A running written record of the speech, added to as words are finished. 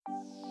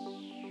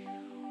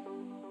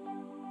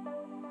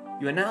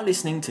You are now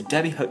listening to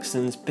Debbie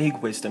Huxton's Big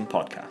Wisdom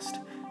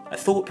podcast, a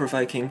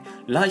thought-provoking,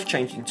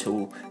 life-changing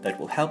tool that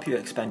will help you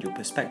expand your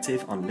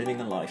perspective on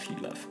living a life you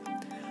love.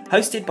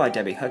 Hosted by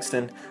Debbie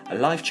Huxton, a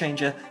life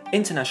changer,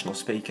 international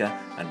speaker,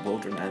 and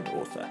world-renowned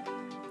author.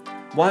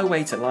 Why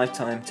wait a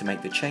lifetime to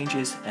make the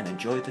changes and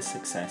enjoy the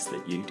success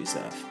that you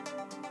deserve?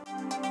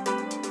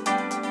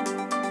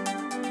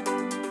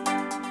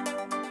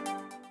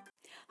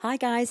 Hi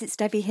guys, it's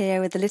Debbie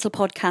here with a little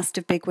podcast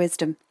of Big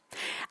Wisdom.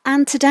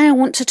 And today I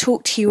want to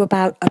talk to you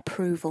about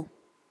approval.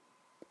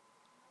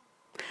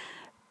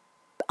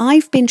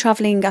 I've been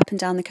travelling up and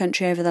down the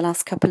country over the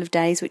last couple of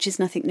days, which is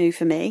nothing new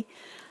for me.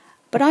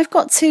 But I've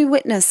got to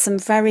witness some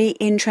very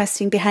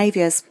interesting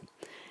behaviours.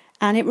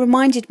 And it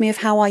reminded me of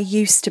how I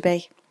used to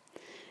be.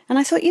 And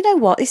I thought, you know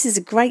what, this is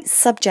a great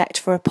subject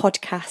for a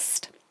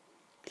podcast.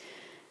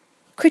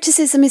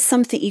 Criticism is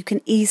something you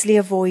can easily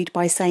avoid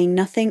by saying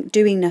nothing,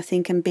 doing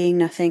nothing and being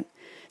nothing.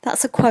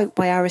 That's a quote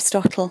by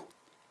Aristotle.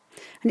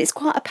 And it's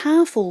quite a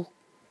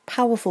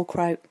powerful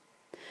quote.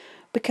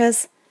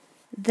 Because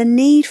the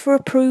need for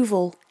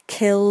approval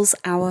kills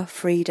our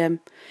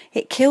freedom.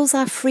 It kills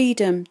our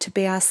freedom to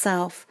be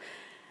ourselves.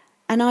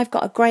 And I've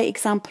got a great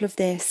example of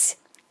this.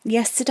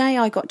 Yesterday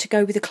I got to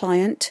go with a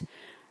client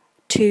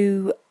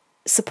to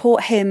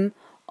support him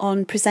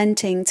on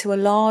presenting to a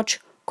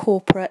large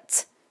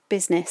corporate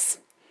business.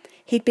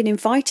 He'd been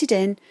invited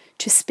in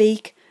to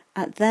speak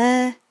at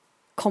their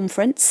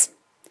conference.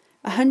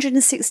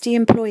 160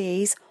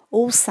 employees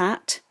all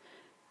sat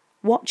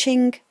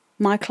watching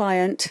my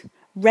client,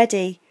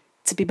 ready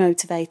to be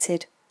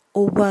motivated.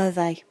 Or were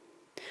they?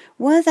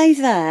 Were they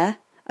there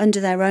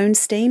under their own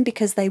steam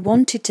because they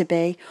wanted to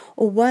be,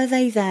 or were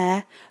they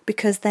there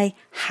because they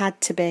had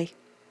to be?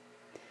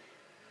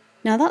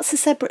 Now that's a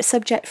separate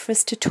subject for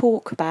us to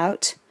talk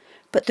about,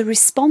 but the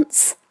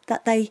response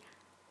that they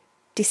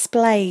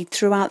displayed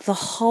throughout the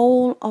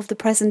whole of the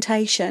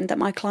presentation that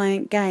my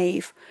client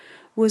gave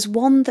was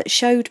one that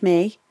showed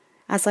me,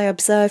 as I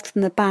observed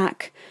from the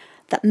back,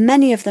 that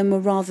many of them were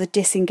rather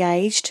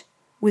disengaged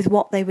with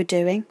what they were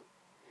doing.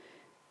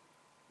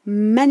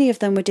 Many of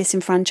them were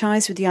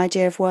disenfranchised with the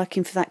idea of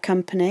working for that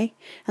company,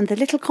 and the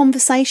little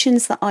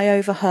conversations that I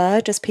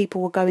overheard as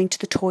people were going to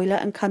the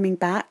toilet and coming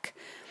back,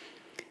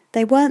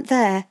 they weren't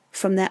there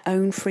from their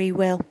own free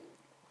will.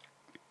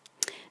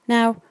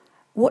 Now,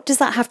 what does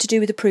that have to do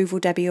with approval,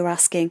 Debbie, you're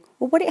asking?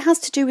 Well, what it has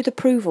to do with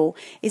approval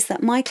is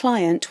that my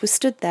client was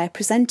stood there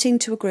presenting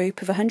to a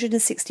group of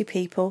 160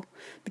 people,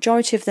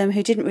 majority of them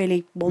who didn't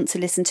really want to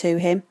listen to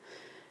him,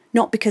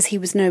 not because he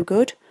was no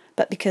good,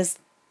 but because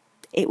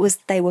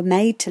they were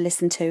made to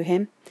listen to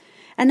him.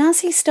 And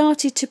as he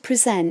started to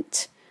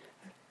present,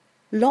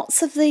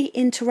 lots of the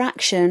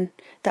interaction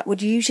that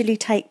would usually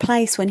take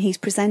place when he's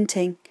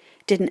presenting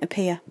didn't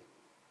appear.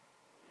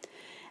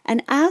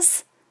 And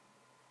as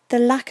the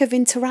lack of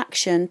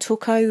interaction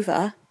took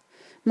over,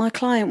 my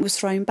client was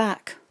thrown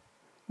back.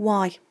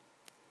 Why?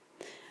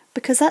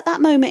 Because at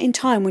that moment in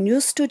time, when you're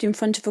stood in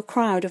front of a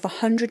crowd of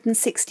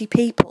 160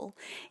 people,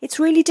 it's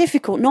really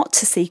difficult not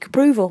to seek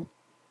approval.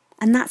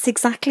 And that's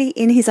exactly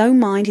in his own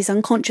mind, his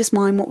unconscious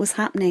mind, what was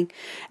happening.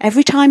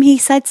 Every time he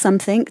said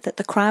something that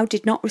the crowd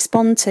did not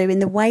respond to in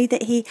the way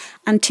that he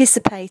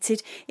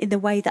anticipated, in the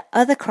way that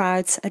other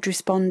crowds had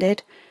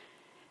responded,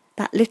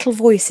 that little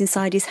voice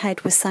inside his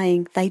head was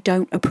saying, they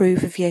don't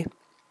approve of you.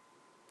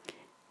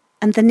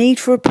 And the need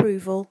for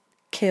approval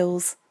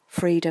kills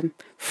freedom.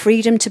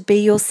 Freedom to be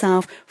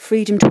yourself,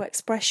 freedom to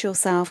express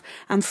yourself,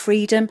 and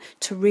freedom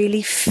to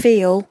really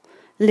feel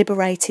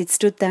liberated,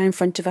 stood there in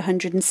front of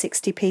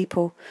 160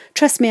 people.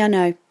 Trust me, I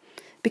know,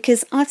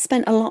 because I've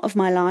spent a lot of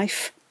my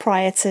life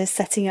prior to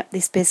setting up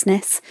this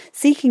business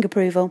seeking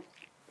approval,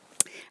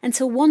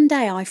 until one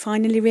day I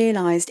finally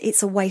realised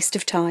it's a waste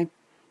of time.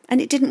 And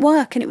it didn't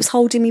work, and it was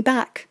holding me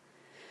back.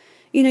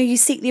 You know, you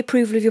seek the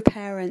approval of your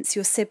parents,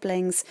 your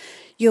siblings,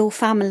 your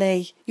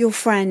family, your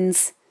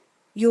friends,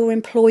 your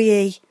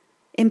employer,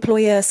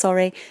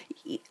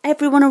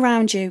 everyone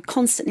around you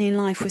constantly in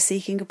life was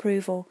seeking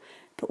approval.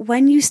 But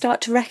when you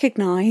start to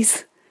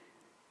recognise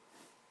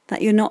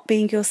that you're not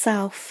being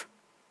yourself,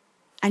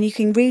 and you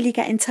can really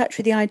get in touch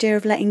with the idea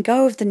of letting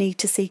go of the need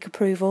to seek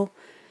approval,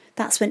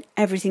 that's when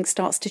everything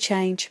starts to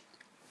change.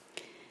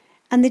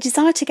 And the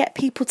desire to get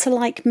people to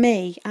like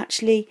me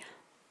actually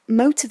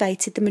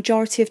motivated the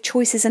majority of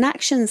choices and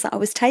actions that I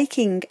was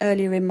taking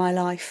earlier in my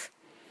life.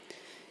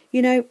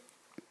 You know,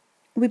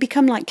 we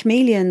become like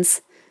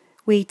chameleons.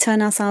 We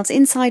turn ourselves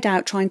inside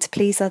out trying to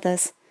please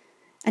others.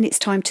 And it's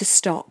time to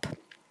stop.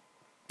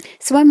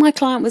 So when my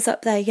client was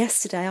up there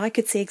yesterday, I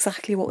could see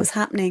exactly what was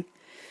happening.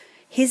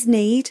 His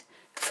need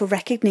for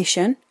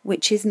recognition,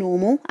 which is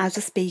normal as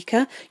a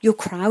speaker. Your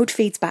crowd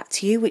feeds back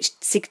to you, which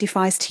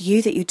signifies to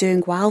you that you're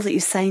doing well, that you're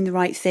saying the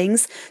right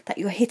things, that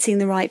you're hitting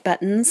the right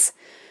buttons.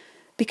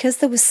 Because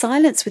there was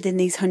silence within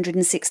these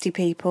 160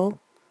 people,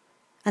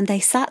 and they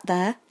sat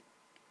there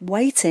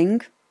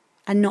waiting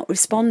and not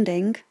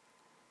responding,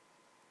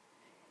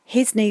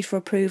 his need for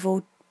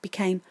approval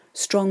became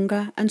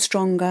stronger and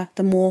stronger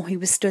the more he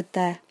was stood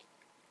there.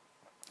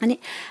 And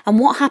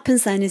what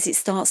happens then is it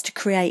starts to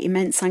create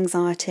immense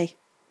anxiety.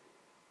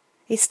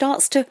 It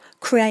starts to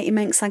create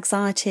immense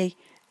anxiety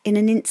in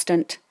an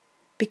instant,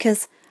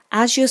 because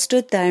as you're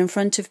stood there in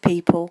front of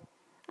people,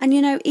 and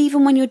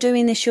even when you're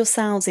doing this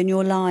yourselves in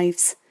your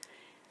lives,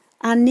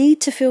 our need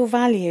to feel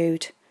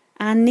valued,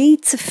 our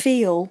need to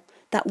feel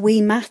that we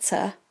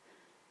matter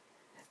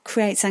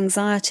creates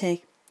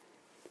anxiety.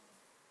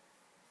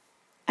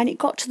 And it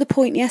got to the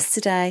point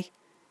yesterday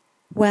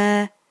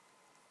where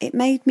it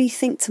made me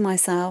think to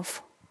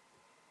myself,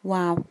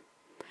 wow,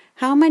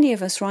 how many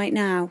of us right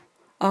now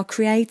are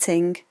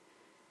creating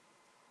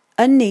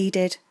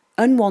unneeded,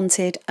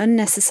 unwanted,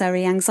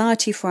 unnecessary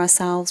anxiety for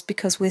ourselves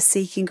because we're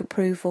seeking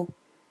approval?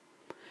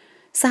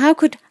 So how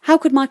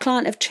could my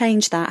client have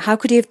changed that? How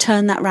could he have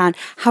turned that round?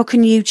 How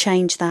can you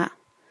change that?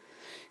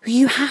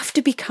 You have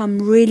to become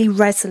really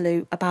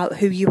resolute about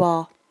who you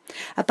are,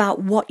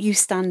 about what you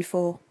stand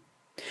for.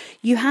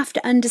 You have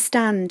to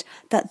understand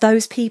that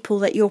those people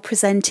that you're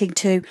presenting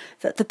to,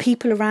 that the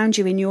people around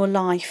you in your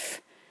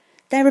life,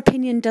 their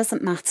opinion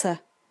doesn't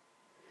matter.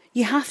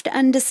 You have to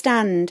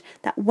understand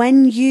that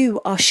when you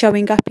are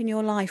showing up in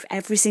your life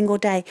every single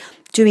day,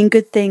 doing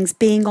good things,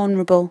 being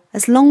honourable,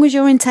 as long as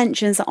your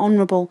intentions are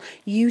honourable,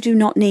 you do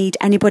not need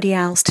anybody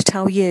else to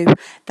tell you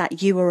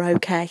that you are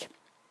okay.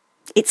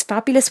 It's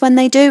fabulous when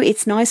they do,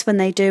 it's nice when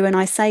they do, and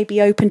I say be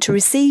open to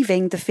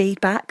receiving the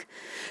feedback.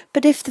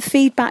 But if the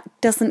feedback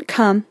doesn't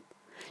come,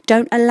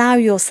 don't allow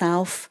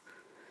yourself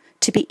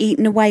to be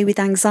eaten away with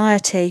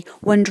anxiety,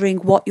 wondering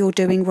what you're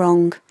doing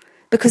wrong.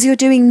 Because you're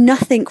doing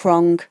nothing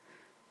wrong.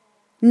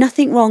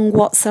 Nothing wrong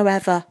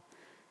whatsoever.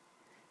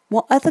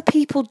 What other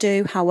people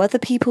do, how other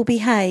people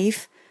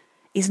behave,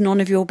 is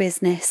none of your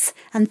business.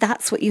 And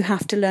that's what you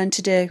have to learn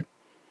to do.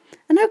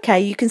 And okay,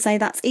 you can say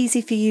that's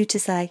easy for you to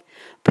say.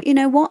 But you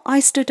know what? I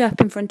stood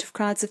up in front of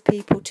crowds of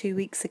people 2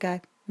 weeks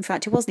ago. In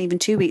fact, it wasn't even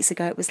 2 weeks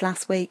ago, it was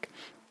last week.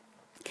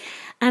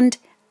 And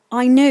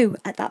I knew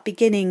at that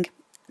beginning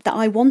that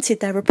I wanted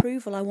their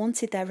approval, I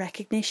wanted their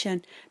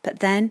recognition. But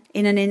then,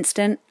 in an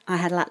instant, I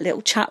had that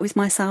little chat with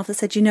myself that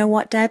said, you know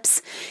what,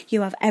 Debs?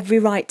 You have every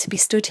right to be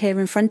stood here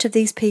in front of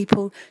these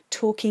people,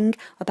 talking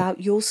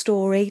about your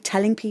story,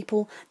 telling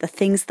people the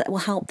things that will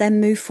help them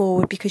move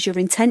forward, because your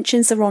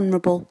intentions are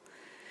honourable.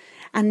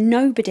 And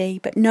nobody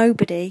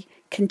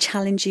can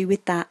challenge you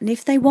with that. And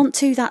if they want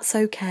to, that's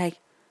okay.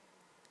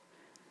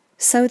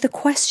 So the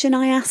question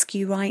I ask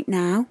you right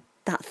now,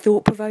 that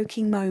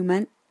thought-provoking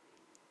moment,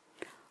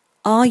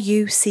 are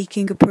you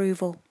seeking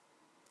approval?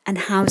 And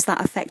how's that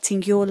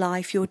affecting your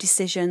life, your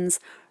decisions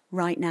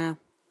right now?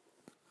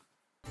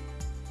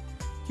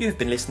 You have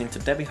been listening to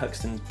Debbie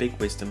Huxton's Big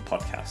Wisdom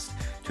podcast.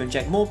 To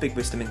inject more big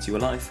wisdom into your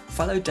life,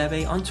 follow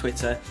Debbie on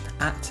Twitter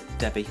at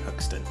Debbie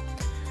Huxton.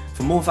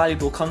 For more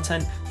valuable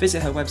content,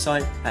 visit her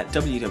website at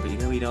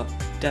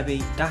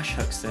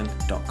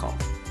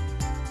www.debbie-huxton.com.